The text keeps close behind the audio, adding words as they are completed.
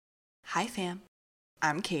Hi, fam.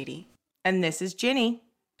 I'm Katie. And this is Ginny.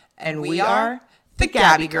 And we are the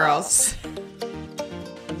Gabby Girls.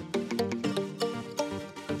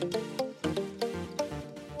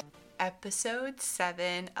 Episode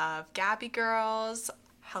 7 of Gabby Girls.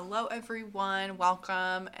 Hello, everyone.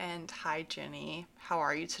 Welcome. And hi, Ginny. How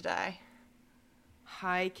are you today?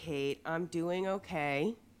 Hi, Kate. I'm doing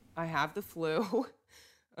okay. I have the flu.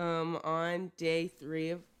 On day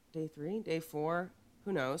 4,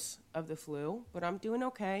 who knows, of the flu. But I'm doing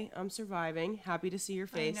okay. I'm surviving. Happy to see your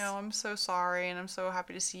face. I know. I'm so sorry. And I'm so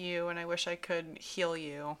happy to see you. And I wish I could heal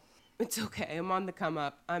you. It's okay. I'm on the come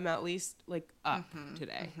up. I'm at least, up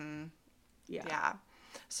today. Mm-hmm. Yeah.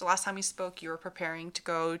 So last time we spoke, you were preparing to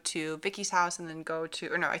go to Vicky's house and then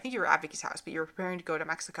I think you were at Vicky's house, but you were preparing to go to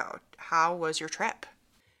Mexico. How was your trip?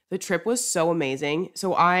 The trip was so amazing.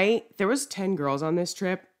 So there was 10 girls on this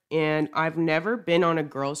trip, and I've never been on a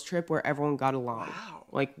girls' trip where everyone got along.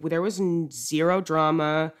 Wow. There was zero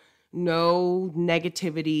drama, no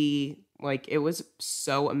negativity. It was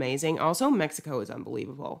so amazing. Also, Mexico is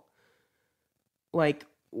unbelievable.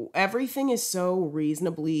 Everything is so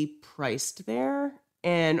reasonably priced there.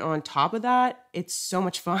 And on top of that, it's so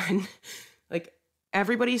much fun.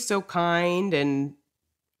 Everybody's so kind, and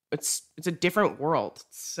it's a different world.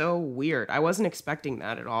 It's so weird. I wasn't expecting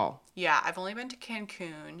that at all. Yeah, I've only been to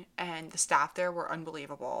Cancun, and the staff there were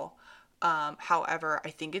unbelievable. However, I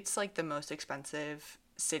think it's the most expensive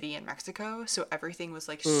city in Mexico, so everything was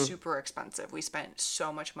super expensive. We spent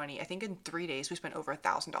so much money. I think in 3 days we spent over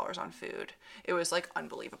 $1,000 on food. It was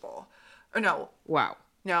unbelievable. Oh no. Wow.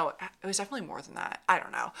 No, it was definitely more than that. I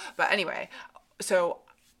don't know. But anyway, so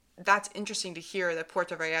that's interesting to hear that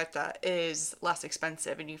Puerto Vallarta is less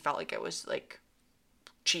expensive, and you felt like it was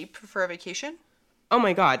cheap for a vacation. Oh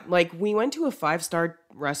my God. We went to a 5-star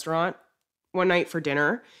restaurant one night for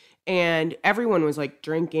dinner, and everyone was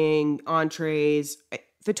drinking, entrees.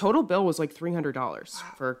 The total bill was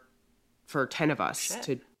 $300 for 10 of us.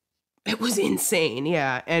 It was insane.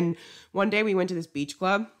 Yeah. And one day we went to this beach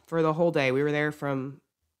club for the whole day. We were there from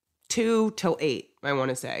 2 till 8, I want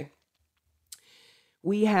to say.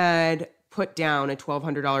 We had put down a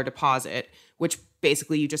 $1,200 deposit, which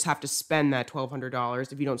basically you just have to spend that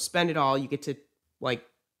 $1,200. If you don't spend it all, you get to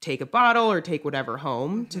take a bottle or take whatever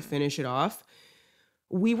home to finish it off.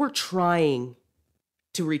 We were trying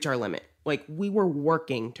to reach our limit. We were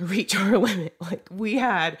working to reach our limit. We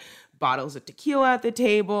had bottles of tequila at the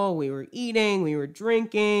table. We were eating, we were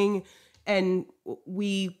drinking, and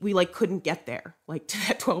we couldn't get there to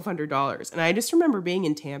that $1,200. And I just remember being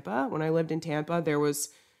in Tampa. When I lived in Tampa, there was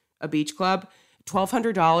a beach club.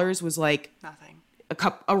 $1,200 was nothing.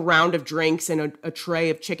 A round of drinks and a tray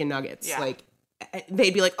of chicken nuggets. Yeah.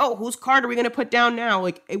 They'd be oh, whose card are we going to put down now?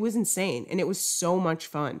 It was insane. And it was so much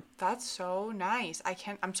fun. That's so nice.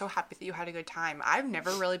 I'm so happy that you had a good time. I've never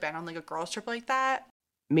really been on a girls trip like that.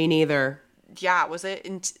 Me neither. Yeah.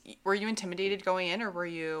 Were you intimidated going in, or were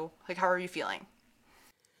you how are you feeling?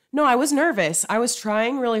 No, I was nervous. I was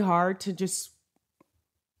trying really hard to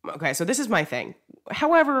okay, so this is my thing.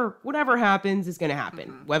 However, whatever happens is going to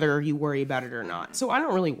happen, whether you worry about it or not. So I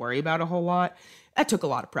don't really worry about a whole lot. That took a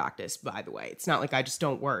lot of practice, by the way. It's not I just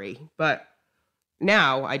don't worry. But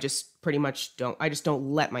now I just pretty much don't. I just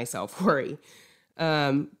don't let myself worry.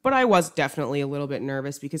 But I was definitely a little bit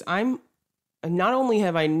nervous because not only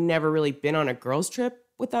have I never really been on a girls' trip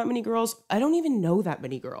with that many girls, I don't even know that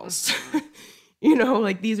many girls.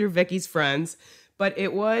 These are Vicky's friends. But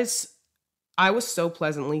I was so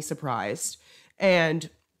pleasantly surprised. And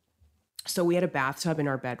so we had a bathtub in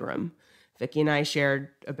our bedroom. Vicky and I shared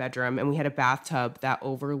a bedroom, and we had a bathtub that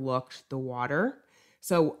overlooked the water.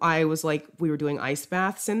 So we were doing ice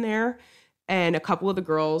baths in there, and a couple of the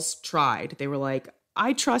girls tried. They were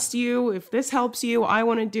I trust you. If this helps you, I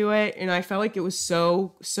want to do it. And I felt it was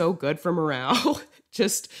so, so good for morale.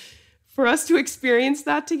 Just for us to experience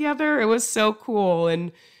that together. It was so cool.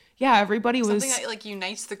 And yeah, everybody was... Something that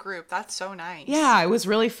unites the group. That's so nice. Yeah, it was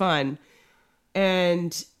really fun.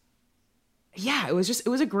 And yeah, it was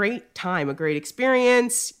a great time, a great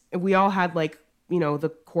experience. We all had the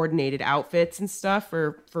coordinated outfits and stuff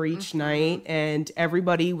for each night. And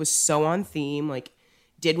everybody was so on theme,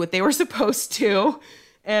 did what they were supposed to.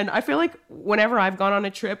 And I feel whenever I've gone on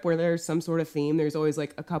a trip where there's some sort of theme, there's always a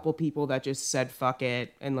couple people that just said fuck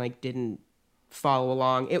it and didn't follow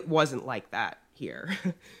along. It wasn't like that here,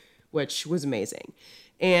 which was amazing.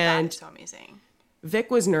 And that is so amazing.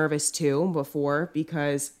 Vic was nervous too before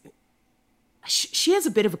because she has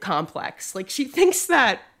a bit of a complex. She thinks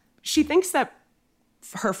that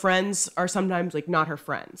her friends are sometimes like not her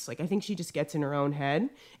friends. Like I think she just gets in her own head,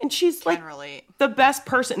 and she's like the best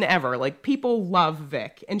person ever. Like people love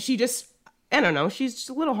Vic, and she just, I don't know, she's just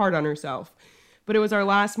a little hard on herself. But it was our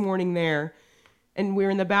last morning there, and we were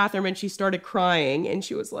in the bathroom, and she started crying, and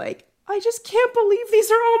she was like, I just can't believe these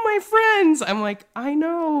are all my friends. I'm like, I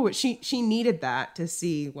know. She needed that to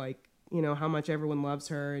see like, you know, how much everyone loves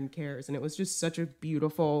her and cares, and it was just such a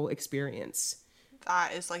beautiful experience.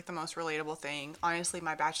 That is like the most relatable thing. Honestly,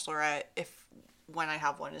 my bachelorette, when I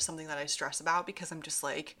have one, is something that I stress about because I'm just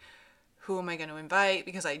like, who am I going to invite?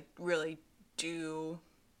 Because I really do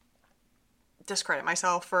discredit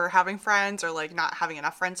myself for having friends or like not having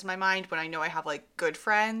enough friends in my mind when I know I have like good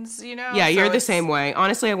friends, you know? Yeah, you're the same way.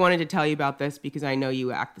 Honestly, I wanted to tell you about this because I know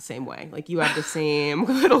you act the same way. Like you have the same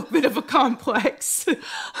little bit of a complex.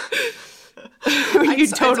 You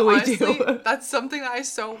totally honestly, do. That's something that I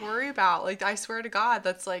so worry about. Like, I swear to God,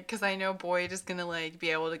 that's like, because I know Boyd is gonna like be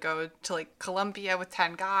able to go to like Colombia with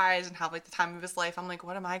 10 guys and have like the time of his life. I'm like,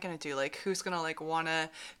 what am I gonna do? Like, who's gonna like wanna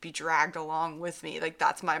be dragged along with me? Like,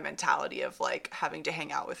 that's my mentality of like having to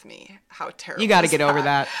hang out with me. How terrible! You got to get over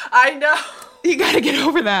that. I know. You got to get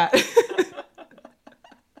over that.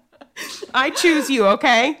 I choose you,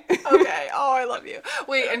 okay? Okay. Oh, I love you.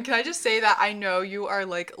 Wait, and can I just say that I know you are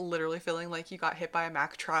like literally feeling like you got hit by a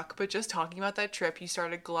Mack truck, but just talking about that trip, you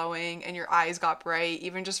started glowing and your eyes got bright,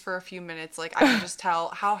 even just for a few minutes. Like, I can just tell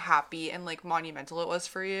how happy and like monumental it was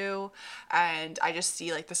for you. And I just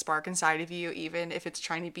see like the spark inside of you, even if it's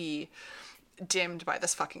trying to be dimmed by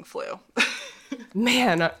this fucking flu.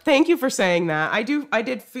 Man, thank you for saying that. I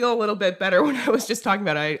did feel a little bit better when I was just talking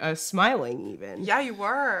about it. I was smiling even. Yeah, you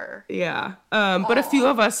were. Yeah. But a few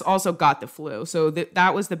of us also got the flu. So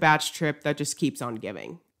that was the batch trip that just keeps on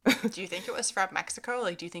giving. Do you think it was from Mexico?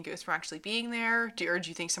 Like, do you think it was from actually being there? Or do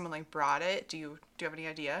you think someone like brought it? Do you have any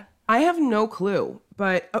idea? I have no clue,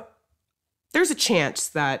 but there's a chance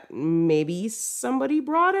that maybe somebody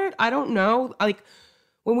brought it. I don't know. Like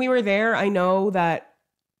when we were there, I know that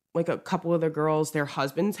like a couple of the girls, their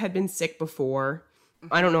husbands had been sick before.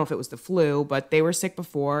 I don't know if it was the flu, but they were sick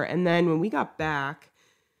before. And then when we got back,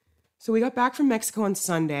 so we got back from Mexico on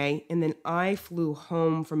Sunday, and then I flew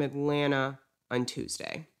home from Atlanta on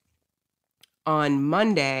Tuesday. On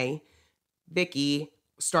Monday, Vicky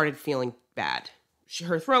started feeling bad.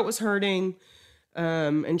 Her throat was hurting,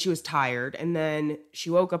 and she was tired. And then she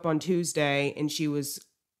woke up on Tuesday, and she was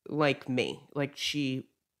like me. Like she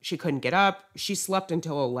couldn't get up. She slept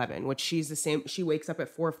until 11, which she's the same. She wakes up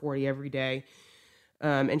at 4:40 every day.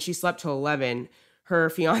 And she slept till 11. Her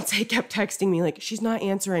fiance kept texting me like, she's not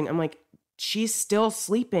answering. I'm like, she's still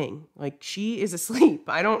sleeping. Like she is asleep.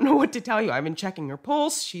 I don't know what to tell you. I've been checking her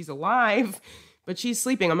pulse. She's alive, but she's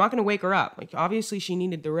sleeping. I'm not going to wake her up. Like obviously she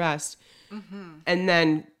needed the rest. Mm-hmm. And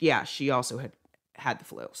then, yeah, she also had the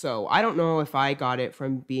flu. So I don't know if I got it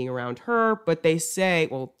from being around her, but they say,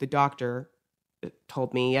 well, the doctor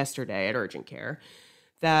told me yesterday at urgent care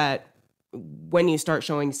that when you start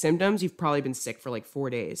showing symptoms, you've probably been sick for like 4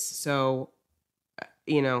 days. So,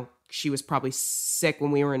 you know, she was probably sick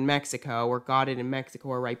when we were in Mexico or got it in Mexico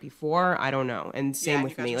or right before. I don't know. And same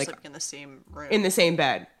with me. Like sleeping in the same room. In the same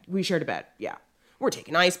bed. We shared a bed. Yeah. We're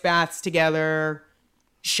taking ice baths together,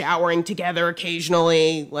 showering together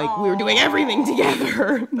occasionally. Like we were doing everything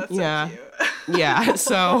together. That's so cute. Yeah.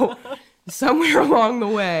 So somewhere along the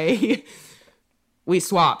way, we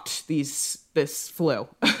swapped this flu.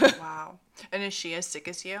 Wow. And is she as sick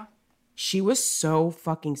as you? She was so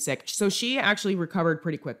fucking sick. So she actually recovered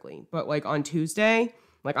pretty quickly. But like on Tuesday,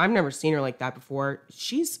 like I've never seen her like that before.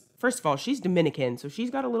 First of all, she's Dominican, so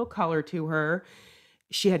she's got a little color to her.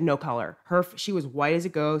 She had no color. She was white as a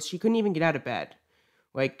ghost. She couldn't even get out of bed.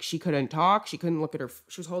 Like she couldn't talk. She couldn't look at her.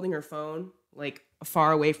 She was holding her phone like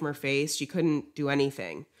far away from her face. She couldn't do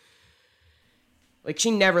anything. Like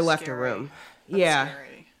she never left her room. That's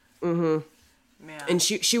scary. Mm-hmm. Man. And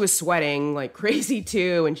she was sweating like crazy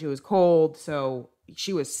too, and she was cold, so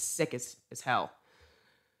she was sick as hell.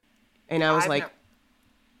 And I was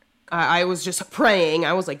I was just praying.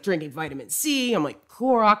 I was like drinking vitamin C. I'm like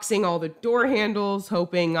Cloroxing all the door handles,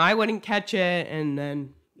 hoping I wouldn't catch it. And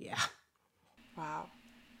then, yeah. Wow.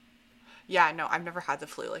 Yeah, no, I've never had the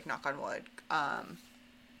flu, like knock on wood.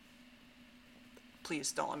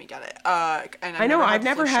 Please don't let me get it. And I know, I've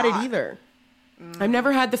never had it either. I've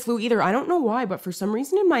never had the flu either. I don't know why, but for some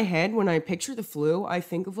reason in my head, when I picture the flu, I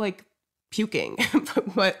think of like puking,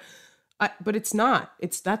 but it's not.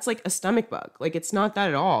 That's like a stomach bug. Like it's not that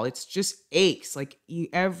at all. It's just aches. Like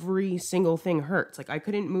every single thing hurts. Like I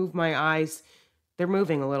couldn't move my eyes They're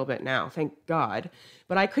moving a little bit now, thank God.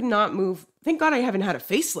 But I could not move. Thank God I haven't had a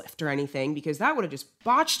facelift or anything, because that would have just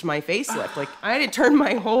botched my facelift. Like, I had to turn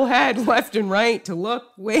my whole head left and right to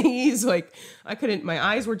look ways. Like, I couldn't, my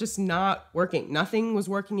eyes were just not working. Nothing was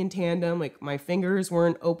working in tandem. Like, my fingers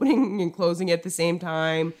weren't opening and closing at the same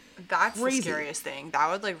time. That's Crazy. The scariest thing.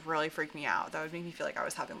 That would like really freak me out. That would make me feel like I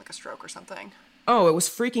was having like a stroke or something. Oh, it was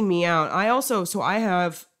freaking me out. I also, so I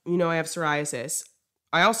have, I have psoriasis.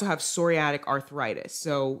 I also have psoriatic arthritis.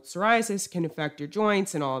 So psoriasis can affect your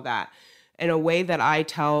joints and all of that. And a way that I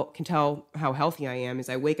can tell how healthy I am is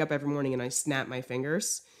I wake up every morning and I snap my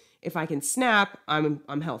fingers. If I can snap, I'm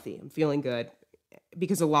healthy. I'm feeling good,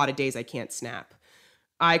 because a lot of days I can't snap.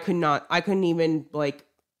 There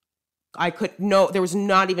was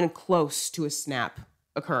not even close to a snap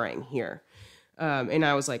occurring here. And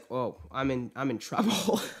I was like, "Oh, I'm in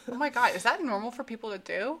trouble." Oh my God, is that normal for people to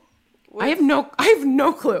do? I have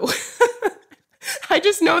no clue. I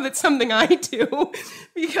just know that's something I do,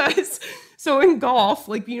 because so in golf,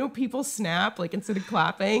 like, people snap like instead of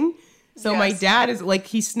clapping. So my dad is like,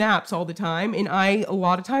 he snaps all the time, and a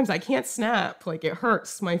lot of times I can't snap. Like, it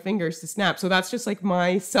hurts my fingers to snap. So that's just like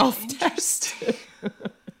my self-test.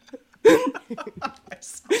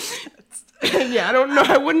 Yeah, I don't know.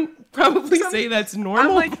 I wouldn't probably say that's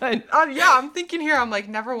normal. I'm like, I'm thinking here. I'm like,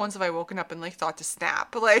 never once have I woken up and like thought to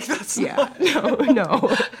snap. But like, that's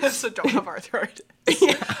no. So don't have arthritis.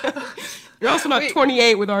 Yeah, you're also not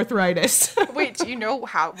 28 with arthritis. Wait, do you know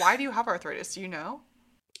why do you have arthritis? Do you know?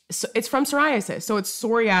 So it's from psoriasis. So it's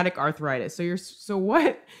psoriatic arthritis. So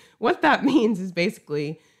what that means is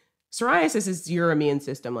basically psoriasis is your immune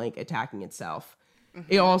system like attacking itself.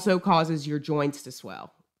 Mm-hmm. It also causes your joints to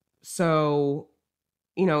swell. So,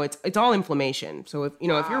 it's all inflammation. So if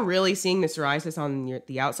you're really seeing the psoriasis on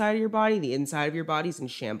the outside of your body, the inside of your body's in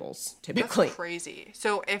shambles typically. That's crazy.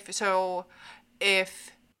 So if it's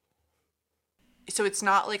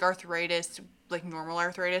not like arthritis, like normal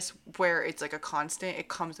arthritis, where it's like a constant, it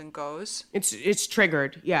comes and goes. It's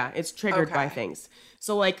triggered. Yeah, it's triggered by things.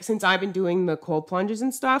 So like, since I've been doing the cold plunges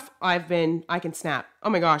and stuff, I can snap.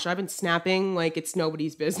 Oh my gosh, I've been snapping like it's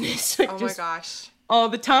nobody's business. Like, oh my gosh. All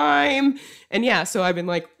the time. And yeah, so I've been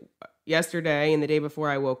like, yesterday and the day before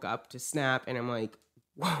I woke up to snap, and I'm like,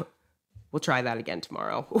 whoa, we'll try that again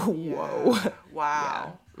tomorrow. Yeah. Whoa.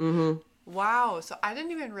 Wow. Yeah. Mm-hmm. Wow. So I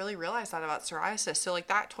didn't even really realize that about psoriasis. So like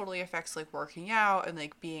that totally affects like working out and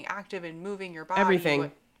like being active and moving your body.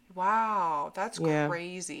 Everything. Wow. That's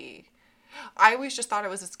crazy. I always just thought it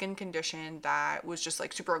was a skin condition that was just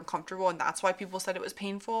like super uncomfortable, and that's why people said it was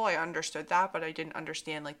painful. I understood that, but I didn't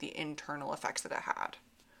understand like the internal effects that it had.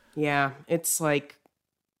 Yeah. It's like,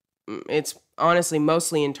 it's honestly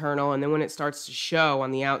mostly internal, and then when it starts to show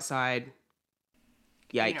on the outside,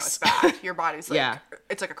 yikes. It's bad. Your body's like, yeah.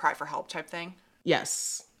 It's like a cry for help type thing.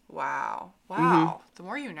 Yes. Wow. Mm-hmm. The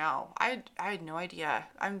more you know. I had no idea.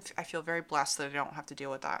 I feel very blessed that I don't have to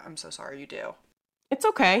deal with that. I'm so sorry you do. It's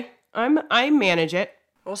okay. I manage it.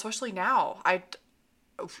 Well, especially now. I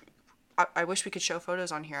wish we could show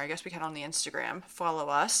photos on here. I guess we can on the Instagram. Follow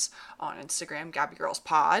us on Instagram, Gabby Girls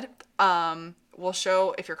Pod. We'll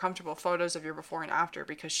show, if you're comfortable, photos of your before and after,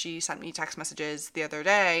 because she sent me text messages the other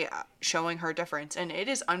day showing her difference, and it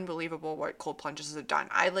is unbelievable what cold plunges have done.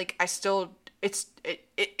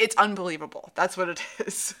 It's unbelievable. That's what it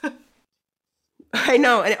is. I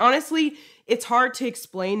know, and honestly, it's hard to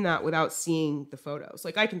explain that without seeing the photos.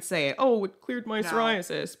 Like, I can say it, it cleared my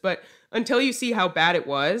psoriasis, but until you see how bad it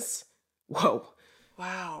was, whoa.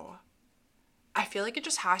 Wow. I feel like it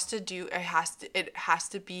just has to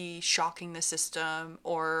be shocking the system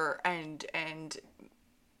and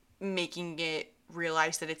making it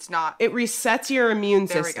realize that it's not. It resets your immune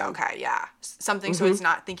system. There we go. Okay, yeah. Something so it's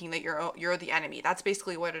not thinking that you're the enemy. That's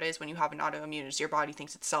basically what it is when you have an autoimmune, is your body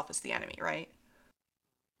thinks itself is the enemy, right?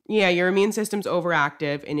 Yeah, your immune system's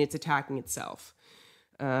overactive and it's attacking itself.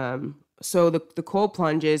 So the cold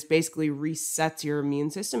plunges basically resets your immune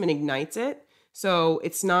system and ignites it. So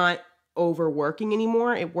it's not overworking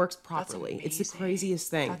anymore. It works properly. It's the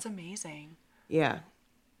craziest thing. That's amazing. Yeah.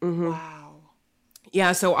 Mm-hmm. Wow.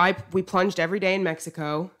 Yeah, so we plunged every day in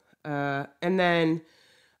Mexico. And then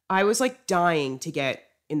I was like dying to get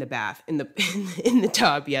in the bath, in the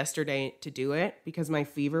tub yesterday to do it, because my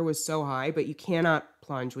fever was so high. But you cannot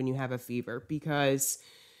plunge when you have a fever, because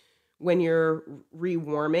when you're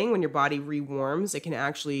rewarming, when your body rewarms, it can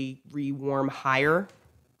actually rewarm higher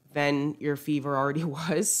than your fever already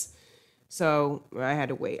was. So I had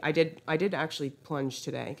to wait. I did actually plunge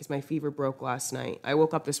today because my fever broke last night. I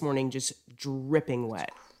woke up this morning just dripping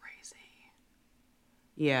wet. That's crazy.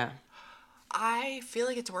 Yeah. I feel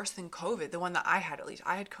like it's worse than COVID, the one that I had at least.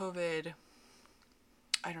 I had COVID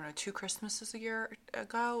I don't know, 2 Christmases a year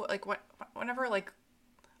ago. Like whenever like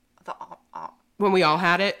the when we all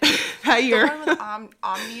had it that the year. one with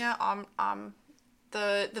Omnia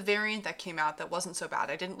the variant that came out that wasn't so bad.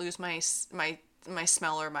 I didn't lose my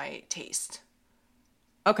smell or my taste.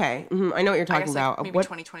 Okay, I know what you're talking about. Maybe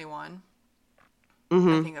 2021.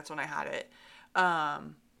 I think that's when I had it.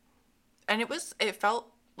 And it felt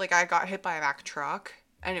like I got hit by a Mack truck,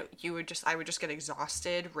 and I would just get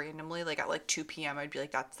exhausted randomly. Like at like 2 p.m. I'd be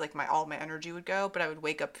like, that's like all my energy would go, but I would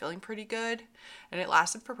wake up feeling pretty good. And it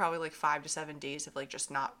lasted for probably like 5 to 7 days of like just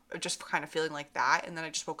kind of feeling like that. And then I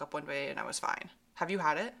just woke up one day and I was fine. Have you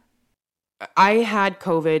had it? I had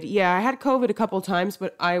COVID. Yeah, I had COVID a couple times,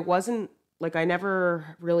 but I wasn't like, I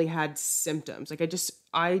never really had symptoms. Like I just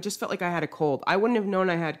felt like I had a cold. I wouldn't have known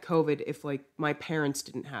I had COVID if like my parents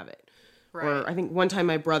didn't have it. Right. Or I think one time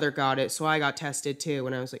my brother got it, so I got tested too,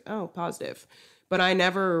 and I was like, oh, positive. But I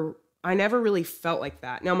never really felt like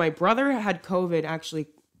that. Now my brother had COVID actually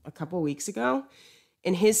a couple weeks ago,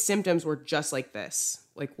 and his symptoms were just like this,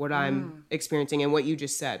 like what I'm experiencing and what you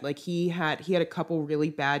just said. Like he had a couple really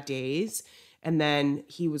bad days, and then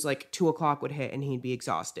he was like 2:00 would hit and he'd be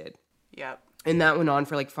exhausted. Yep. And that went on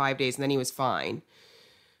for like 5 days, and then he was fine.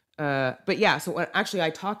 But yeah, so actually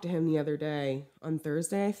I talked to him the other day on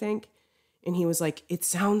Thursday, I think. And he was like, it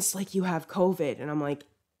sounds like you have COVID. And I'm like,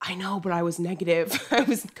 I know, but I was negative. I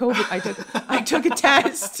was COVID. I took a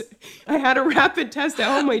test. I had a rapid test at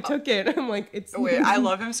home. I took it. I'm like, it's. Wait, I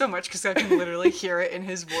love him so much because I can literally hear it in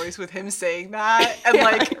his voice with him saying that and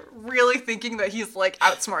like really thinking that he's like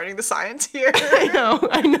outsmarting the science here.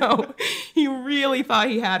 I know. He really thought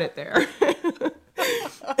he had it there.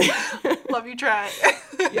 Love you, Trent.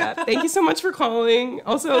 Yeah, thank you so much for calling.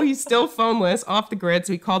 Also, he's still phoneless, off the grid,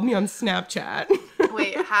 so he called me on Snapchat.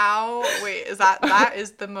 Wait, is that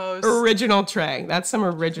is the most original Trey. That's some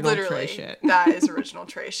original Trey shit. That is original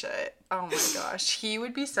Trey shit. Oh my gosh, he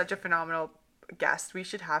would be such a phenomenal guest. We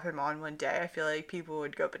should have him on one day. I feel like people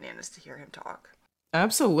would go bananas to hear him talk.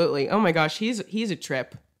 Absolutely. Oh my gosh, he's a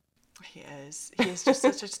trip. He is. He has just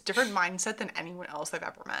such a different mindset than anyone else I've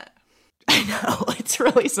ever met. I know, it's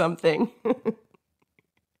really something.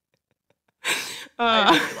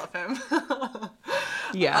 I really love him.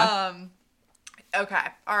 Yeah. Okay.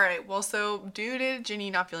 All right. Well, so due to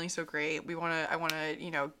Ginny not feeling so great, I want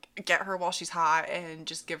to, get her while she's hot and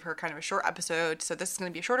just give her kind of a short episode. So this is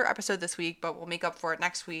going to be a shorter episode this week, but we'll make up for it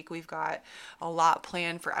next week. We've got a lot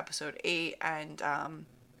planned for episode 8, and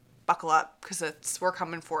buckle up because we're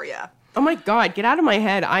coming for you. Oh my God, get out of my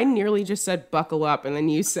head. I nearly just said buckle up and then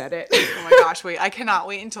you said it. Oh my gosh, wait. I cannot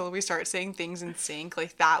wait until we start saying things in sync.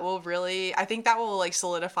 Like I think that will like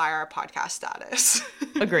solidify our podcast status.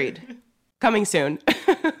 Agreed. Coming soon.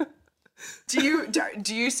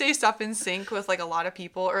 Do you say stuff in sync with like a lot of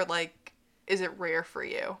people, or like is it rare for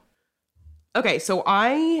you? Okay, so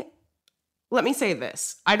let me say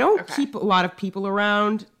this. I don't keep a lot of people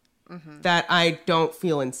around that I don't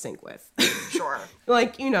feel in sync with. Sure.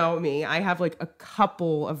 Like, you know me, I have like a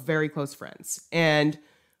couple of very close friends. And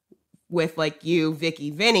with like you,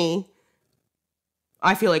 Vicky, Vinny,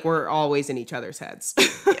 I feel like we're always in each other's heads.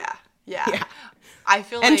 Yeah. I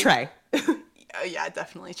feel and like... Trey. Yeah,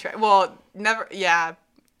 definitely Trey. Well, never... Yeah.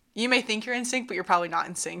 You may think you're in sync, but you're probably not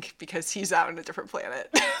in sync because he's out on a different planet.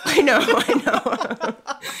 I know.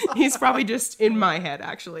 He's probably just in my head,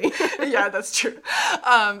 actually. Yeah, that's true.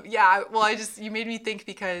 Yeah, well, you made me think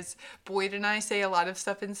because Boyd and I say a lot of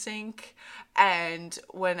stuff in sync. And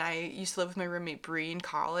when I used to live with my roommate Bree in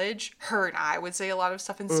college, her and I would say a lot of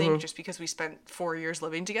stuff in sync just because we spent 4 years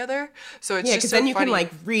living together. So it's just so then you funny. Can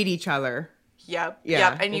like read each other. Yep. Yeah,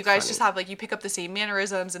 yep. And you guys just have like, you pick up the same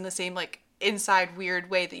mannerisms and the same like inside weird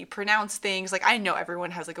way that you pronounce things. Like I know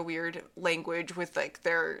everyone has like a weird language with like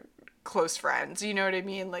their close friends, you know what I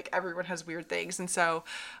mean? Like everyone has weird things. And so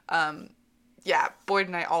yeah, Boyd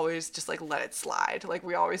and I always just like let it slide. Like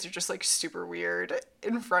we always are just like super weird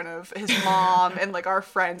in front of his mom and like our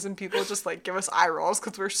friends, and people just like give us eye rolls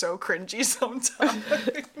because we're so cringy sometimes.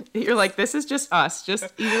 You're like, this is just us.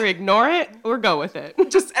 Just either ignore it or go with it.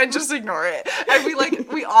 Just ignore it. And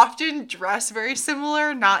we often dress very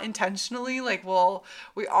similar, not intentionally. Like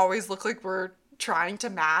we always look like we're trying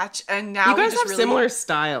to match. And now you guys we just have similar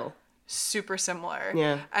style. Super similar.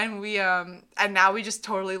 Yeah. And we and now we just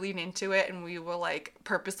totally lean into it, and we will like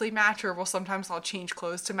purposely match, or sometimes I'll change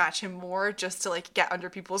clothes to match him more just to like get under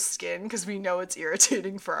people's skin because we know it's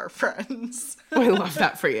irritating for our friends. I love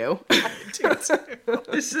that for you. I do too.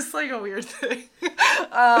 It's just like a weird thing.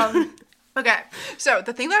 Okay, so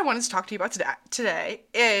the thing that I wanted to talk to you about today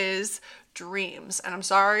is dreams. And I'm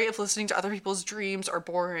sorry if listening to other people's dreams are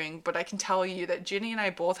boring, but I can tell you that Ginny and I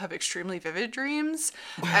both have extremely vivid dreams.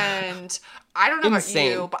 And I don't know about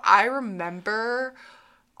you, but I remember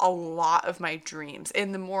a lot of my dreams.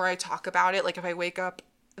 And the more I talk about it, like if I wake up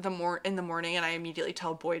in the morning and I immediately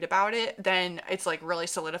tell Boyd about it, then it's like really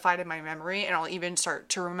solidified in my memory, and I'll even start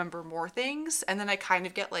to remember more things. And then I kind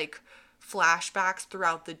of get like flashbacks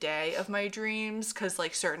throughout the day of my dreams, because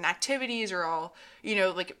like certain activities or all,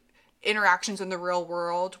 like interactions in the real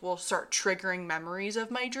world will start triggering memories of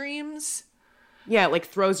my dreams. Yeah, it like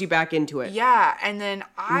throws you back into it. Yeah, and then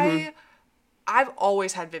I've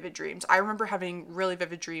always had vivid dreams. I remember having really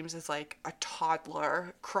vivid dreams as like a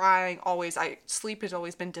toddler, crying always. Sleep has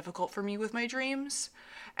always been difficult for me with my dreams.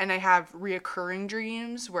 And I have reoccurring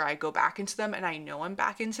dreams where I go back into them and I know I'm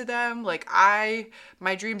back into them. Like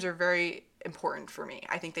my dreams are very important for me.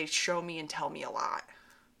 I think they show me and tell me a lot.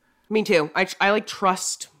 Me too. I like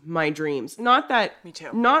trust my dreams. Not that. Me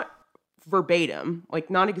too. Not verbatim, like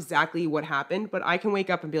not exactly what happened, but I can wake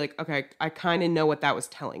up and be like, okay, I kind of know what that was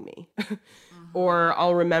telling me. Or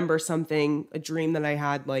I'll remember a dream that I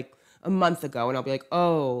had like a month ago, and I'll be like,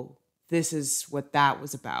 oh, this is what that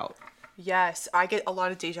was about. Yes, I get a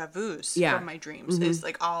lot of déjà vus from my dreams. It's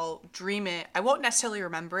like I'll dream it. I won't necessarily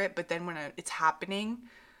remember it, but then when it's happening,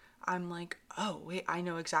 I'm like, oh wait, I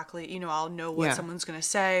know exactly. I'll know what someone's gonna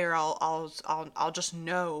say, or I'll just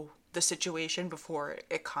know the situation before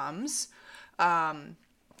it comes. And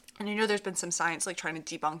there's been some science like trying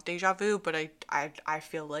to debunk déjà vu, but I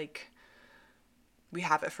feel like we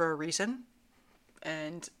have it for a reason,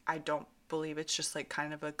 and I don't believe it's just like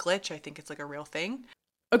kind of a glitch. I think it's like a real thing.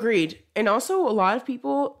 Agreed. And also a lot of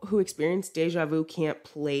people who experience déjà vu can't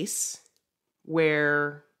place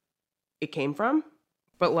where it came from,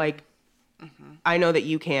 but like I know that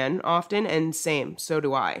you can often, and same, so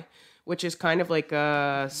do I, which is kind of like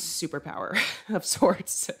a superpower of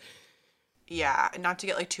sorts. Yeah, not to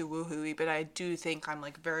get like too woohoo-y, but I do think I'm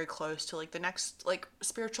like very close to like the next like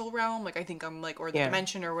spiritual realm. Like I think I'm like, or the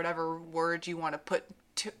dimension, or whatever word you want to put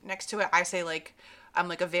next to it. I say like I'm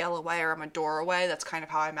like a veil away, or I'm a door away. That's kind of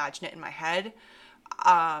how I imagine it in my head.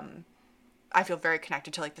 I feel very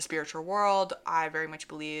connected to like the spiritual world. I very much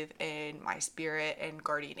believe in my spirit and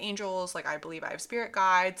guardian angels. Like I believe I have spirit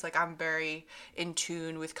guides. Like I'm very in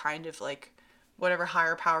tune with kind of like whatever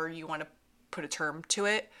higher power you want to put a term to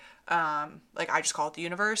it. Like I just call it the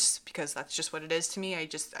universe, because that's just what it is to me.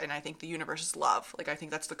 And I think the universe is love. Like I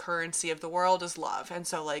think that's the currency of the world is love. And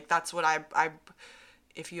so like that's what I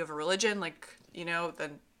if you have a religion, like,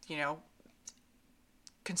 then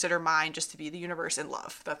consider mine just to be the universe and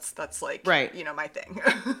love. That's like, right. My thing.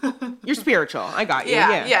 You're spiritual. I got you.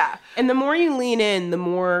 Yeah. And the more you lean in, the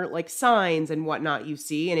more like signs and whatnot you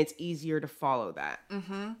see, and it's easier to follow that.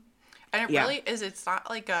 Mm-hmm. And it really is. It's not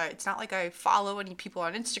like I follow any people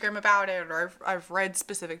on Instagram about it, or I've read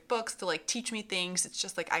specific books to like teach me things. It's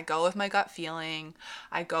just like I go with my gut feeling.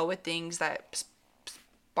 I go with things that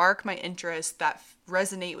spark my interest, that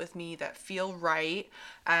resonate with me, that feel right,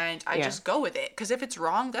 and I just go with it. Because if it's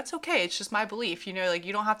wrong, that's okay. It's just my belief. Like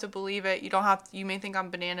you don't have to believe it. You may think I'm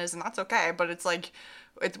bananas, and that's okay. But it's like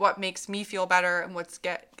it's what makes me feel better, and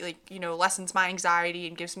lessens my anxiety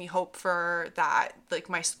and gives me hope for that. Like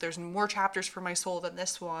there's more chapters for my soul than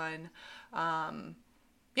this one.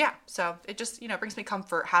 So it just brings me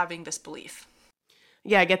comfort having this belief.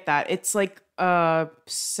 Yeah, I get that. It's like a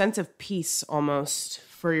sense of peace almost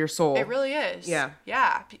for your soul. It really is. Yeah.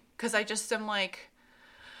 Yeah, because I just am like,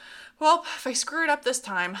 well, if I screw it up this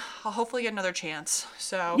time, I'll hopefully get another chance.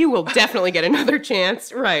 So you will definitely get another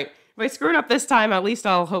chance, right? If I screw it up this time, at least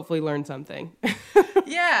I'll hopefully learn something.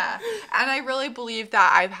 Yeah, and I really believe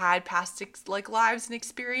that I've had past lives and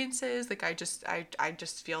experiences. Like I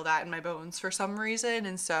just feel that in my bones for some reason,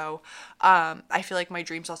 and so I feel like my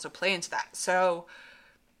dreams also play into that. So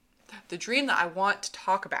the dream that I want to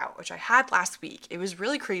talk about, which I had last week, it was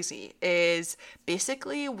really crazy, is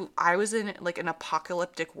basically I was in like an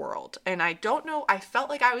apocalyptic world. And I don't know, I felt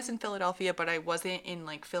like I was in Philadelphia, but I wasn't in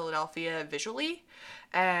like Philadelphia visually.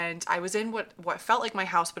 And I was in what felt like my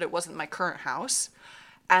house, but it wasn't my current house.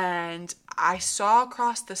 And I saw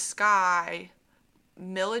across the sky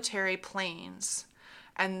military planes.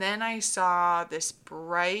 And then I saw this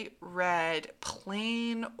bright red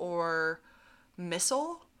plane or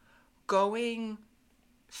missile going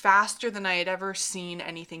faster than I had ever seen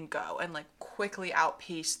anything go, and like quickly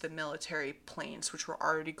outpaced the military planes, which were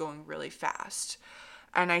already going really fast.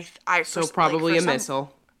 And I so probably a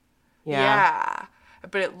missile. Yeah.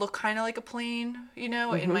 But it looked kind of like a plane, in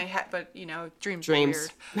my head. But dreams. Are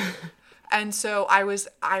weird. And so I was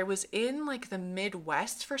in like the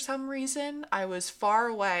Midwest for some reason. I was far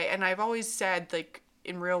away, and I've always said like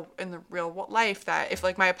in the real life that if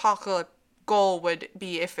like my apocalypse goal would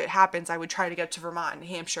be, if it happens, I would try to get to Vermont and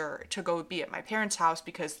Hampshire to go be at my parents' house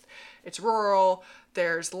because it's rural,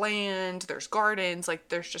 there's land, there's gardens, like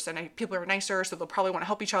there's just, and people are nicer, so they'll probably want to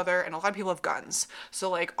help each other, and a lot of people have guns. So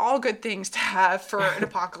like all good things to have for an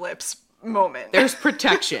apocalypse moment. There's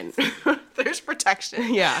protection. There's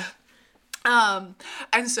protection. Yeah. And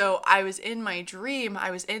so I was in my dream, I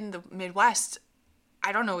was in the Midwest.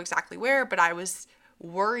 I don't know exactly where, but I was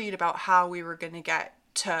worried about how we were going to get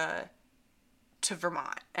to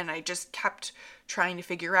Vermont. And I just kept trying to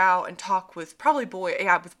figure out and talk with probably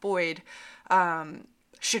Boyd.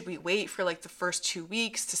 Should we wait for like the first 2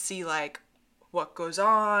 weeks to see like what goes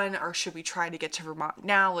on, or should we try to get to Vermont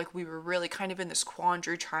now? Like we were really kind of in this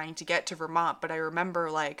quandary trying to get to Vermont. But I remember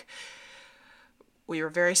like we were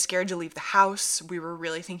very scared to leave the house. We were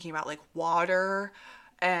really thinking about like water,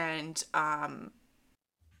 and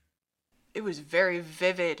it was very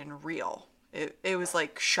vivid and real. It was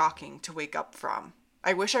like shocking to wake up from.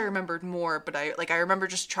 I wish I remembered more, but I remember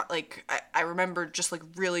just I remember just like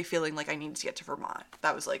really feeling like I needed to get to Vermont.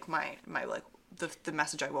 That was like my like the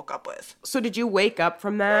message I woke up with. So did you wake up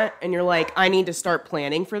from that and you're like, I need to start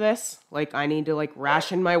planning for this? Like I need to like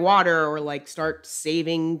ration my water, or like start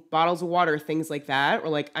saving bottles of water, things like that? Or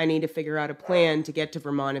like I need to figure out a plan to get to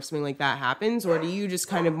Vermont if something like that happens? Or do you just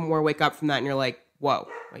kind of more wake up from that and you're like, whoa,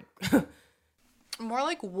 like More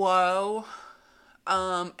like whoa.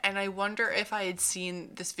 And I wonder if I had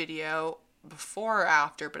seen this video before or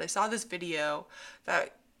after, but I saw this video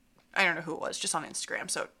that I don't know who it was, just on Instagram,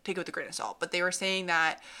 so take it with a grain of salt. But they were saying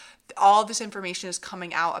that all this information is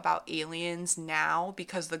coming out about aliens now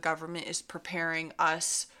because the government is preparing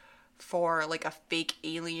us for like a fake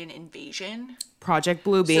alien invasion. Project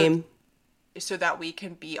Bluebeam. So that we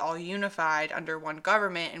can be all unified under one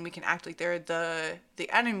government, and we can act like they're the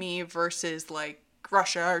enemy versus like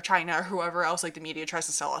Russia or China or whoever else like the media tries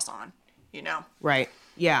to sell us on, you know? Right.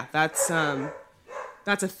 Yeah, that's a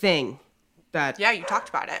thing. Yeah, you talked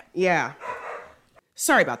about it. Yeah.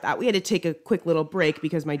 Sorry about that. We had to take a quick little break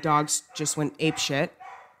because my dogs just went apeshit,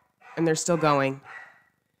 and they're still going.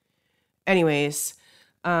 Anyways,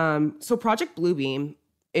 so Project Bluebeam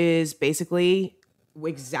is basically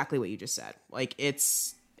exactly what you just said. Like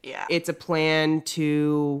it's a plan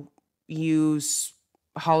to use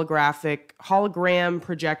hologram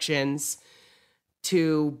projections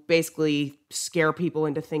to basically scare people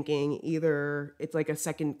into thinking either it's like a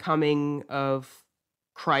second coming of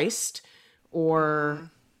Christ,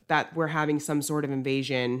 or that we're having some sort of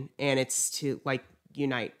invasion, and it's to like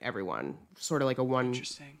unite everyone, sort of like a one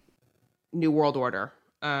new world order.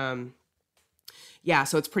 Yeah,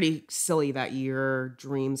 so it's pretty silly that your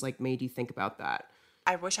dreams like made you think about that.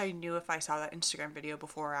 I wish I knew if I saw that Instagram video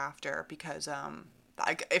before or after, because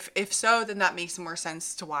if so, then that makes more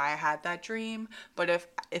sense to why I had that dream. But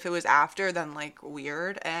if it was after, then like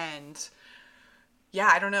weird. And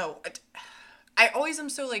yeah, I don't know. I always am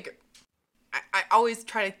so like I always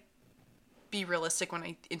try to be realistic when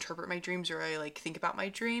I interpret my dreams, or I like think about my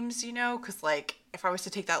dreams, you know, because like if I was to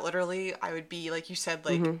take that literally, I would be like you said,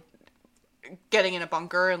 like getting in a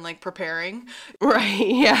bunker and like preparing. Right.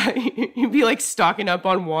 Yeah. You'd be like stocking up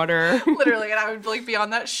on water. Literally. And I would like be on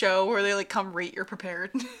that show where they like come rate your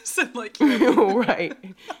preparedness and like, you know. Right.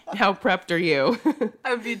 How prepped are you?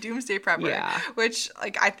 I would be a doomsday prepper. Yeah. Which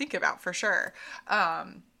like I think about for sure.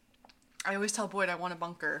 I always tell Boyd I want a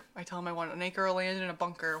bunker. I tell him I want an acre of land in a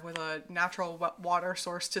bunker with a natural water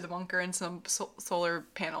source to the bunker and some solar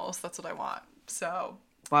panels. That's what I want. So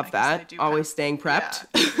love that. Always staying prepped,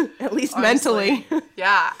 yeah. At least honestly, mentally.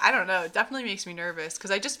 Yeah, I don't know. It definitely makes me nervous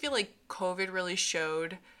because I just feel like COVID really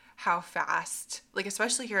showed how fast, like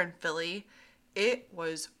especially here in Philly, it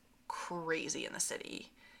was crazy in the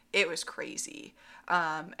city. It was crazy.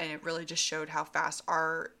 And it really just showed how fast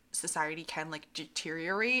our society can like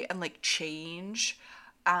deteriorate and like change.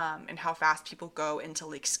 And how fast people go into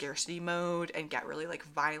like scarcity mode and get really like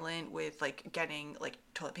violent with like getting like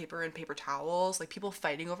toilet paper and paper towels, like people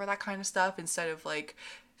fighting over that kind of stuff instead of like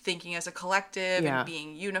thinking as a collective and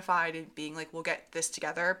being unified and being like, we'll get this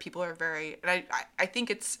together. People are very, and I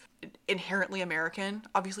think it's inherently American.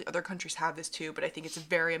 Obviously other countries have this too, but I think it's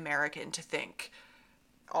very American to think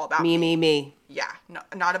all about me. Yeah. No,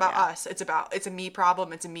 not about us. It's a me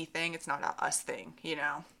problem. It's a me thing. It's not a us thing, you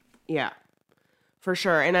know? Yeah. For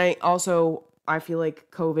sure. And I feel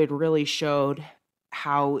like COVID really showed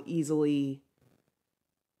how easily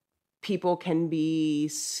people can be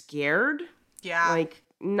scared. Yeah. Like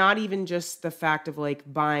not even just the fact of like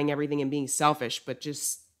buying everything and being selfish, but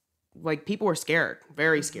just like people were scared,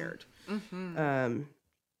 very scared. And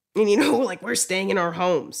you know, like we're staying in our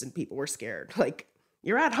homes and people were scared. Like,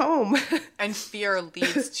 you're at home. And fear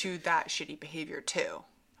leads to that shitty behavior too.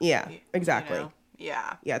 Yeah, exactly. You know?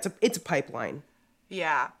 Yeah. Yeah, it's a pipeline.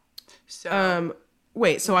 Yeah. So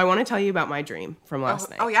wait, so I want to tell you about my dream from last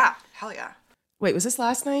night. Oh yeah. Hell yeah. Wait, was this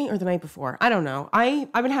last night or the night before? I don't know.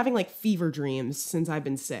 I've been having like fever dreams since I've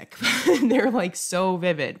been sick. They're like so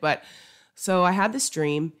vivid. But so I had this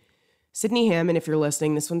dream. Sydney Hammond, if you're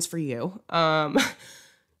listening, this one's for you.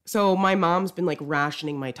 So my mom's been like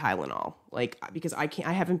rationing my Tylenol, like, because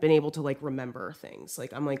I haven't been able to like remember things.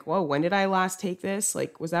 Like, I'm like, whoa, when did I last take this?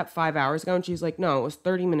 Like, was that 5 hours ago? And she's like, no, it was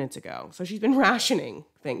 30 minutes ago. So she's been rationing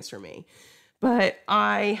things for me. But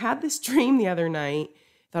I had this dream the other night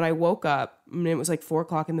that I woke up and it was like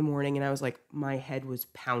 4:00 in the morning and I was like, my head was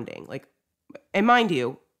pounding. Like, and mind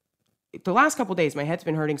you, the last couple of days, my head's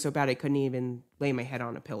been hurting so bad I couldn't even lay my head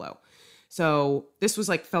on a pillow. So this was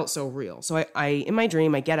like, felt so real. So I in my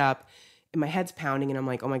dream, I get up and my head's pounding and I'm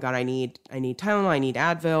like, oh my God, I need Tylenol, I need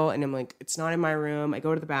Advil. And I'm like, it's not in my room. I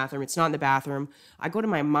go to the bathroom. It's not in the bathroom. I go to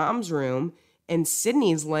my mom's room and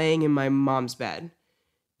Sydney's laying in my mom's bed.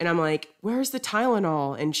 And I'm like, where's the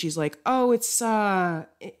Tylenol? And she's like, oh, it's outside.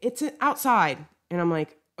 And I'm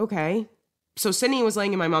like, okay. So Sydney was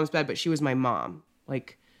laying in my mom's bed, but she was my mom.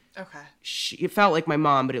 Like, okay. It felt like my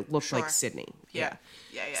mom, but it looked Sure. like Sydney. Yeah.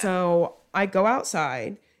 So I go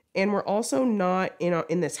outside and we're also not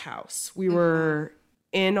in this house. We were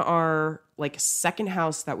in our like second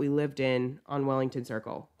house that we lived in on Wellington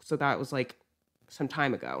Circle. So that was like some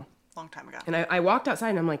time ago. Long time ago. And I walked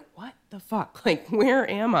outside and I'm like, what the fuck? Like, where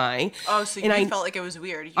am I? Oh, so you felt like it was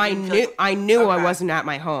weird. I knew I wasn't at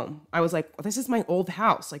my home. I was like, well, this is my old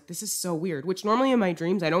house. Like, this is so weird, which normally in my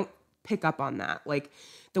dreams, I don't pick up on that. Like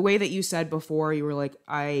the way that you said before, you were like,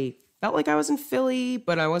 I felt like I was in Philly,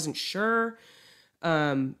 but I wasn't sure.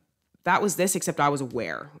 That was this, except I was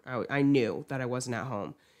aware. I knew that I wasn't at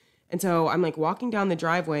home. And so I'm like walking down the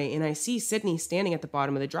driveway and I see Sydney standing at the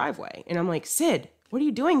bottom of the driveway. And I'm like, Sid, what are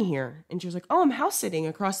you doing here? And she was like, oh, I'm house sitting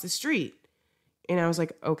across the street. And I was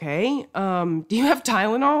like, okay, do you have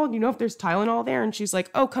Tylenol? Do you know if there's Tylenol there? And she's like,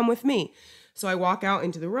 oh, come with me. So I walk out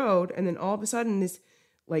into the road and then all of a sudden this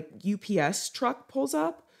like UPS truck pulls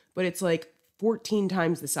up, but it's like 14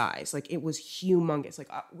 times the size. Like it was humongous. Like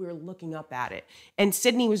we were looking up at it. And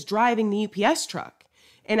Sydney was driving the UPS truck.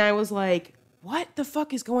 And I was like, what the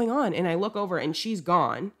fuck is going on? And I look over and she's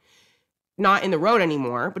gone. Not in the road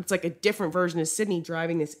anymore, but it's like a different version of Sydney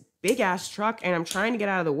driving this big ass truck. And I'm trying to get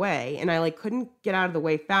out of the way. And I like couldn't get out of the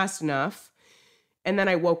way fast enough. And then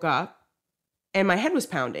I woke up. And my head was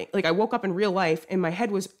pounding. Like I woke up in real life and my head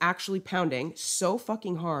was actually pounding so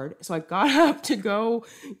fucking hard. So I got up to go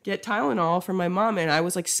get Tylenol from my mom. And I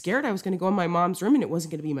was like scared I was going to go in my mom's room and it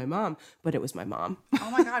wasn't going to be my mom, but it was my mom.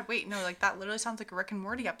 Oh my God. Wait, no, like that literally sounds like a Rick and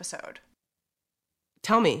Morty episode.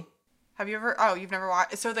 Tell me. Have you ever, you've never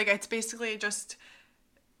watched? So like, it's basically just,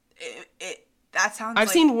 that sounds I've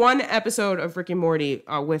seen one episode of Rick and Morty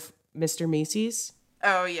with Mr. Macy's.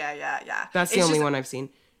 Oh yeah. That's the only one I've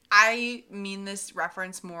seen. I mean this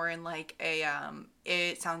reference more in like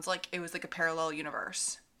it sounds like it was like a parallel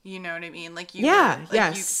universe. You know what I mean? Like you,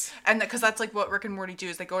 yes. And because that's like what Rick and Morty do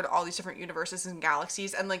is they go to all these different universes and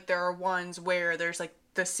galaxies, and like there are ones where there's like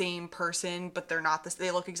the same person, but they're not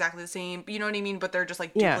they look exactly the same. You know what I mean? But they're just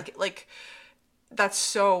like duplicate. Like that's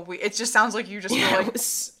so weird. It just sounds like you just were like.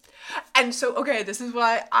 And so, okay, this is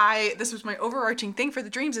why this was my overarching thing for the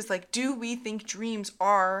dreams is like, do we think dreams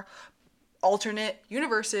are alternate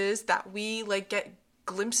universes that we like get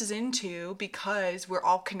glimpses into because we're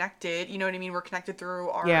all connected? You know what I mean? We're connected through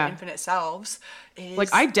our infinite selves. Like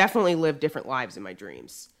I definitely live different lives in my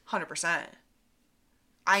dreams. 100%.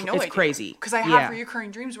 I know it's crazy because I have recurring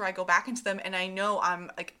dreams where I go back into them and I know I'm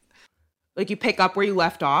like you pick up where you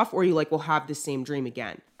left off, or you like will have the same dream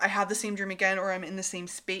again. I have the same dream again, or I'm in the same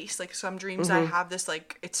space. Like some dreams I have this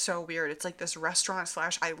like, it's so weird. It's like this restaurant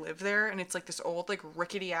 / I live there, and it's like this old like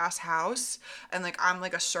rickety ass house, and like I'm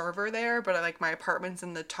like a server there, but like my apartment's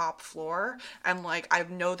in the top floor, and like I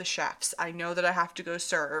know the chefs. I know that I have to go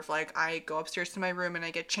serve. Like I go upstairs to my room and I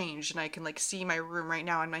get changed, and I can like see my room right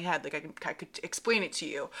now in my head. Like I could explain it to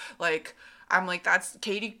you. Like I'm like, that's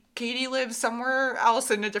Katie lives somewhere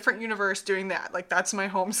else in a different universe doing that. Like that's my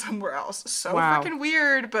home somewhere else. So freaking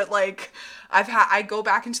weird. But like I go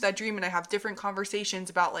back into that dream and I have different conversations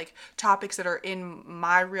about like topics that are in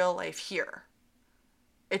my real life here.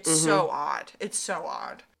 It's so odd. It's so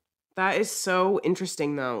odd. That is so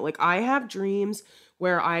interesting though. Like I have dreams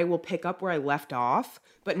where I will pick up where I left off,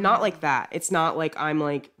 but not like that. It's not like I'm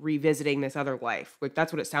like revisiting this other life. Like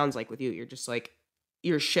that's what it sounds like with you. You're just like,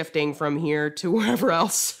 you're shifting from here to wherever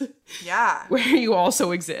else. Yeah. Where you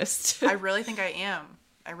also exist. I really think I am.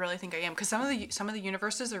 Because some of the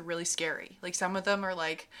universes are really scary. Like some of them are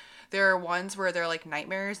like, there are ones where they're like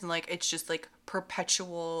nightmares and like it's just like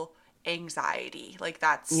perpetual anxiety. Like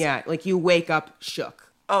that's Yeah, like you wake up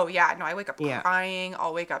shook. Oh yeah, no, I wake up crying.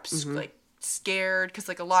 I'll wake up like scared because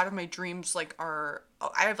like a lot of my dreams like are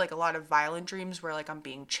I have like a lot of violent dreams where like I'm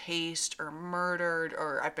being chased or murdered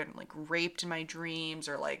or I've been like raped in my dreams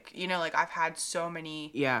or like like I've had so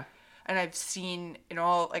many and I've seen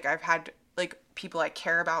like I've had like people I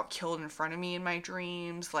care about killed in front of me in my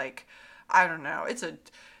dreams. Like I don't know,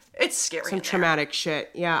 it's scary. Some traumatic shit.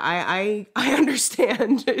 Yeah, I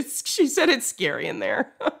understand. She said it's scary in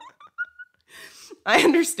there. I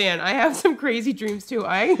understand. I have some crazy dreams too.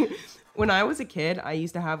 When I was a kid, I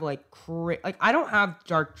used to have like I don't have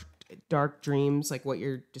dark dreams like what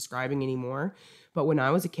you're describing anymore. But when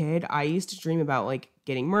I was a kid, I used to dream about like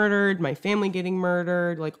getting murdered, my family getting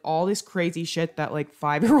murdered, like all this crazy shit that like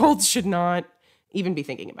 5-year-olds should not even be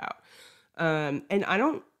thinking about. And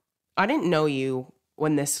I didn't know you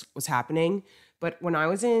when this was happening, but when I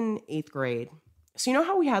was in 8th grade, so you know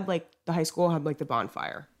how we had like the high school had like the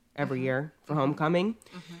bonfire every year for homecoming.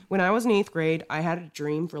 When I was in 8th grade, I had a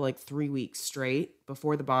dream for like 3 weeks straight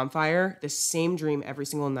before the bonfire, the same dream every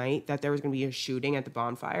single night that there was going to be a shooting at the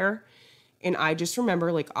bonfire. And I just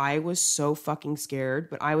remember like I was so fucking scared,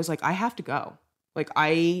 but I was like, I have to go. Like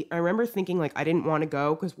I remember thinking like I didn't want to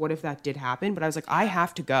go because what if that did happen? But I was like, I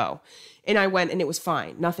have to go. And I went and it was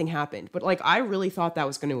fine. Nothing happened. But like I really thought that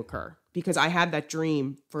was going to occur because I had that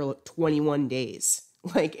dream for like 21 days.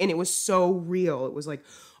 Like, and it was so real. It was like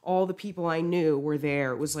all the people I knew were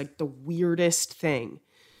there. It was like the weirdest thing.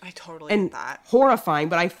 I totally get that. Horrifying.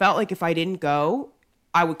 But I felt like if I didn't go,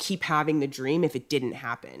 I would keep having the dream if it didn't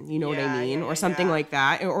happen. You know what I mean? Or something like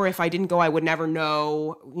that. Or if I didn't go, I would never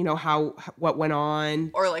know, what went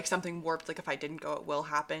on. Or like something warped, like if I didn't go, it will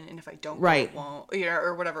happen. And if I don't go, it won't.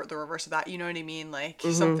 Or whatever, the reverse of that. You know what I mean? Like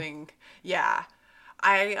something,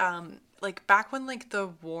 I, like back when like the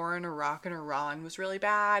war in Iraq and Iran was really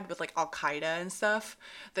bad with like Al-Qaeda and stuff,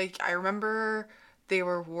 like I remember they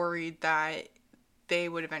were worried that they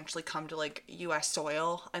would eventually come to like US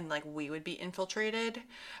soil and like we would be infiltrated.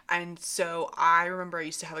 And so I remember I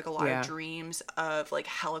used to have like a lot of dreams of like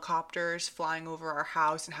helicopters flying over our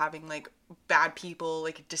house and having like bad people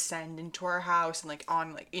like descend into our house and like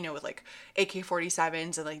on like, with like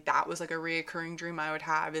AK-47s, and like that was like a reoccurring dream I would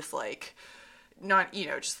have is like not,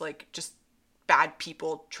 just bad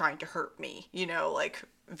people trying to hurt me, like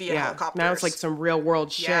via helicopters. Now it's like some real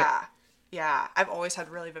world shit. Yeah. I've always had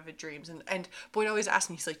really vivid dreams. And Boyd always asks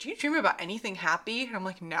me, he's like, do you dream about anything happy? And I'm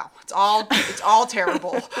like, no, it's all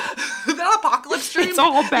terrible. That apocalypse dream. It's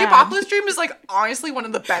all bad. The apocalypse dream is like honestly one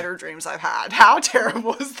of the better dreams I've had. How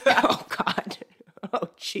terrible is that? Oh God. Oh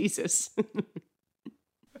Jesus.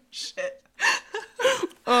 Shit.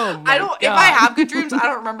 Oh my God. If I have good dreams, I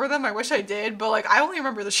don't remember them. I wish I did, but like I only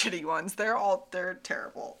remember the shitty ones. They're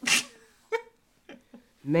terrible.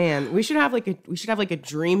 Man, we should have like a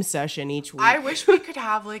dream session each week. I wish we could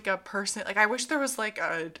have like a person, like I wish there was like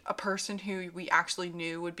a person who we actually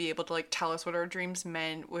knew would be able to like tell us what our dreams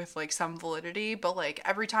meant with like some validity, but like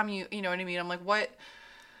every time you know what I mean, I'm like, what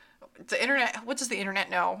does the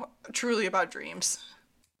internet know truly about dreams?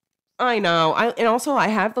 I know. I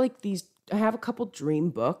have a couple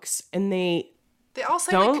dream books, and they all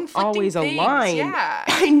say don't like conflicting always things. align. Yeah.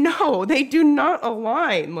 I know. They do not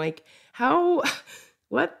align. Like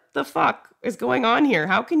what the fuck is going on here?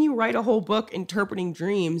 How can you write a whole book interpreting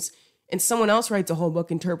dreams and someone else writes a whole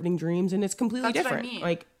book interpreting dreams and it's completely different? What I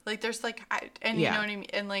mean. Like there's like, you know what I mean?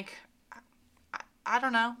 And like, I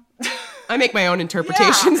don't know. I make my own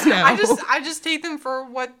interpretations now. I just take them for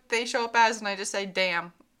what they show up as and I just say,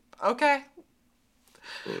 damn. Okay.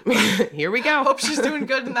 Here we go. Hope she's doing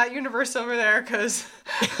good in that universe over there, because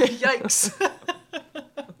yikes.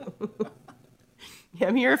 Yeah,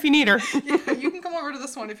 I'm here if you need her. Yeah, you can come over to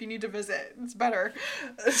this one if you need to visit. It's better.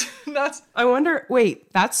 I wonder,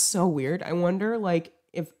 wait, that's so weird. I wonder, like,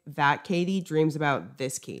 if that Katey dreams about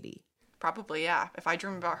this Katey. Probably, yeah. If I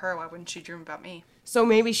dream about her, why wouldn't she dream about me? So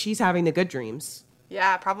maybe she's having the good dreams.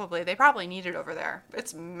 Yeah, probably. They probably need it over there.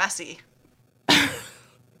 It's messy.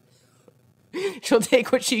 She'll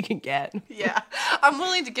take what she can get. Yeah, I'm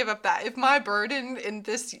willing to give up that. If my burden in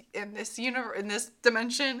this universe, in this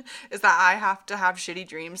dimension, is that I have to have shitty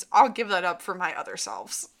dreams, I'll give that up for my other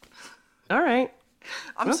selves. All right.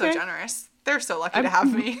 I'm so generous. They're so lucky to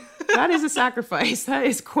have me. That is a sacrifice. That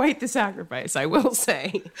is quite the sacrifice, I will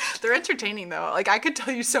say. They're entertaining though. Like I could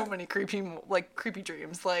tell you so many creepy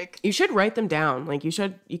dreams. Like you should write them down. Like you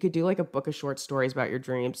could do like a book of short stories about your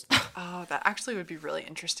dreams. Oh, that actually would be really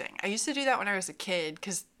interesting. I used to do that when I was a kid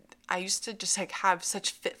because I used to just like have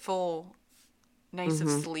such fitful nights of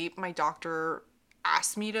sleep. My doctor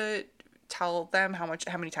asked me to tell them how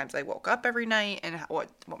many times I woke up every night and what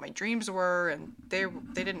my dreams were, and they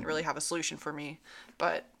didn't really have a solution for me,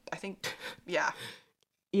 but I think yeah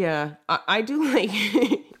I do like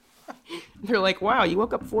they're like, wow, you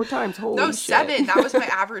woke up 4 times. Holy no, shit. 7. That was my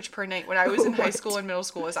average per night when I was in high school and middle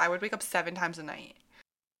school. I would wake up 7 times a night.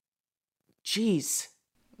 Jeez.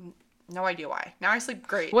 No idea why. Now I sleep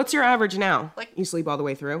great. What's your average now? Like, you sleep all the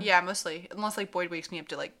way through? Yeah, mostly. Unless like Boyd wakes me up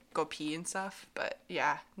to like go pee and stuff. But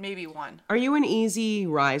yeah, maybe 1. Are you an easy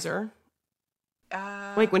riser?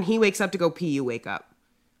 Like when he wakes up to go pee, you wake up?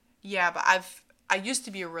 Yeah, but I used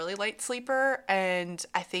to be a really light sleeper, and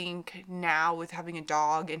I think now with having a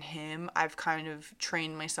dog and him, I've kind of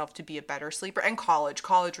trained myself to be a better sleeper. And college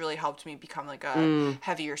really helped me become like a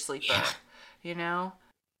heavier sleeper. Yeah. You know?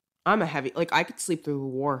 I'm a heavy, like I could sleep through the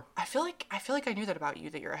war. I feel like I knew that about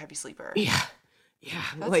you, that you're a heavy sleeper. Yeah.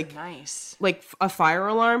 That's like nice. Like a fire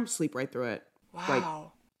alarm, sleep right through it.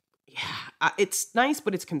 Wow. Like, yeah, it's nice,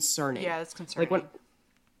 but it's concerning. Yeah, it's concerning. Like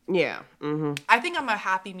yeah. Mm-hmm. I think I'm a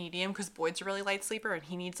happy medium because Boyd's a really light sleeper and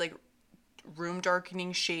he needs like room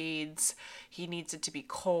darkening shades. He needs it to be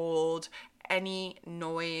cold. Any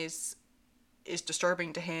noise is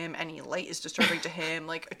disturbing to him. Any light is disturbing to him.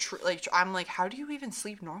 Like I'm like, how do you even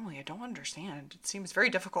sleep normally? I don't understand. It seems very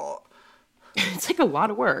difficult. It's like a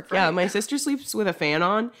lot of work. Right. Yeah, my sister sleeps with a fan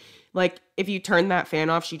on. Like if you turn that fan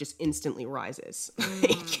off, she just instantly rises,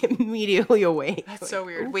 like immediately awake. That's so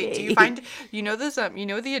weird. Okay. Wait, do you find those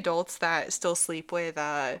the adults that still sleep with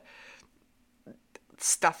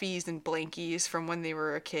stuffies and blankies from when they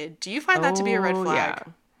were a kid? Do you find that to be a red flag?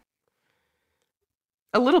 Yeah.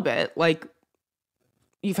 A little bit. Like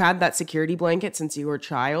you've had that security blanket since you were a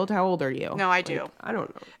child. How old are you? No, I do. Like, I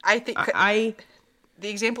don't know. I think the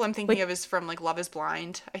example I'm thinking of is from like Love is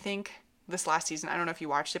Blind, I think. This last season, I don't know if you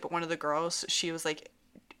watched it, but one of the girls, she was like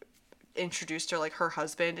introduced her like her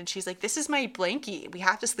husband, and she's like, "This is my blankie. We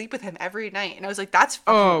have to sleep with him every night." And I was like, "That's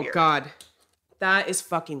fucking weird." Oh God, that is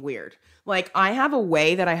fucking weird. Like I have a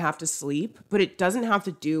way that I have to sleep, but it doesn't have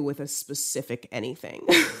to do with a specific anything.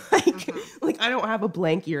 Like I don't have a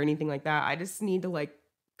blankie or anything like that. I just need to like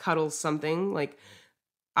cuddle something. Like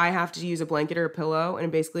I have to use a blanket or a pillow, and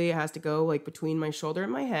basically it has to go like between my shoulder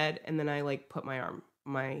and my head, and then I like put my arm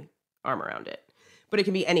around it. But it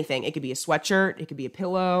can be anything. It could be a sweatshirt, it could be a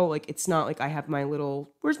pillow. Like it's not like I have my little,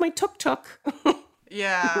 where's my tuk-tuk?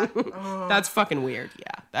 Yeah. That's fucking weird.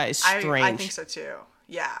 Yeah, that is strange. I think so too.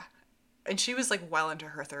 Yeah. And she was like well into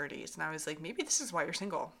her 30s, and I was like, maybe this is why you're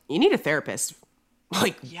single. You need a therapist.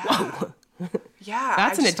 Like, yeah. Whoa. Yeah.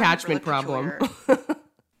 That's an attachment problem. Okay.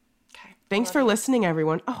 Thanks for listening,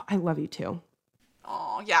 everyone. Oh, I love you too.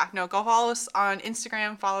 Oh, yeah. No, go follow us on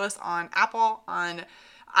Instagram, follow us on Apple, on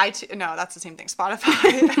iTunes. No, that's the same thing.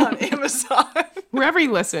 Spotify, on Amazon. Wherever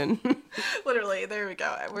you listen. Literally, there we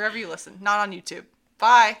go. Wherever you listen. Not on YouTube.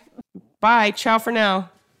 Bye. Bye. Ciao for now.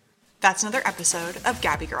 That's another episode of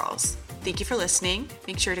Gabby Girls. Thank you for listening.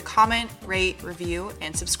 Make sure to comment, rate, review,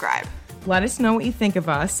 and subscribe. Let us know what you think of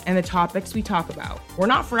us and the topics we talk about. We're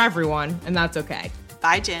not for everyone, and that's okay.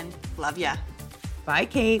 Bye, Jen. Love ya. Bye,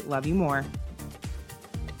 Kate. Love you more.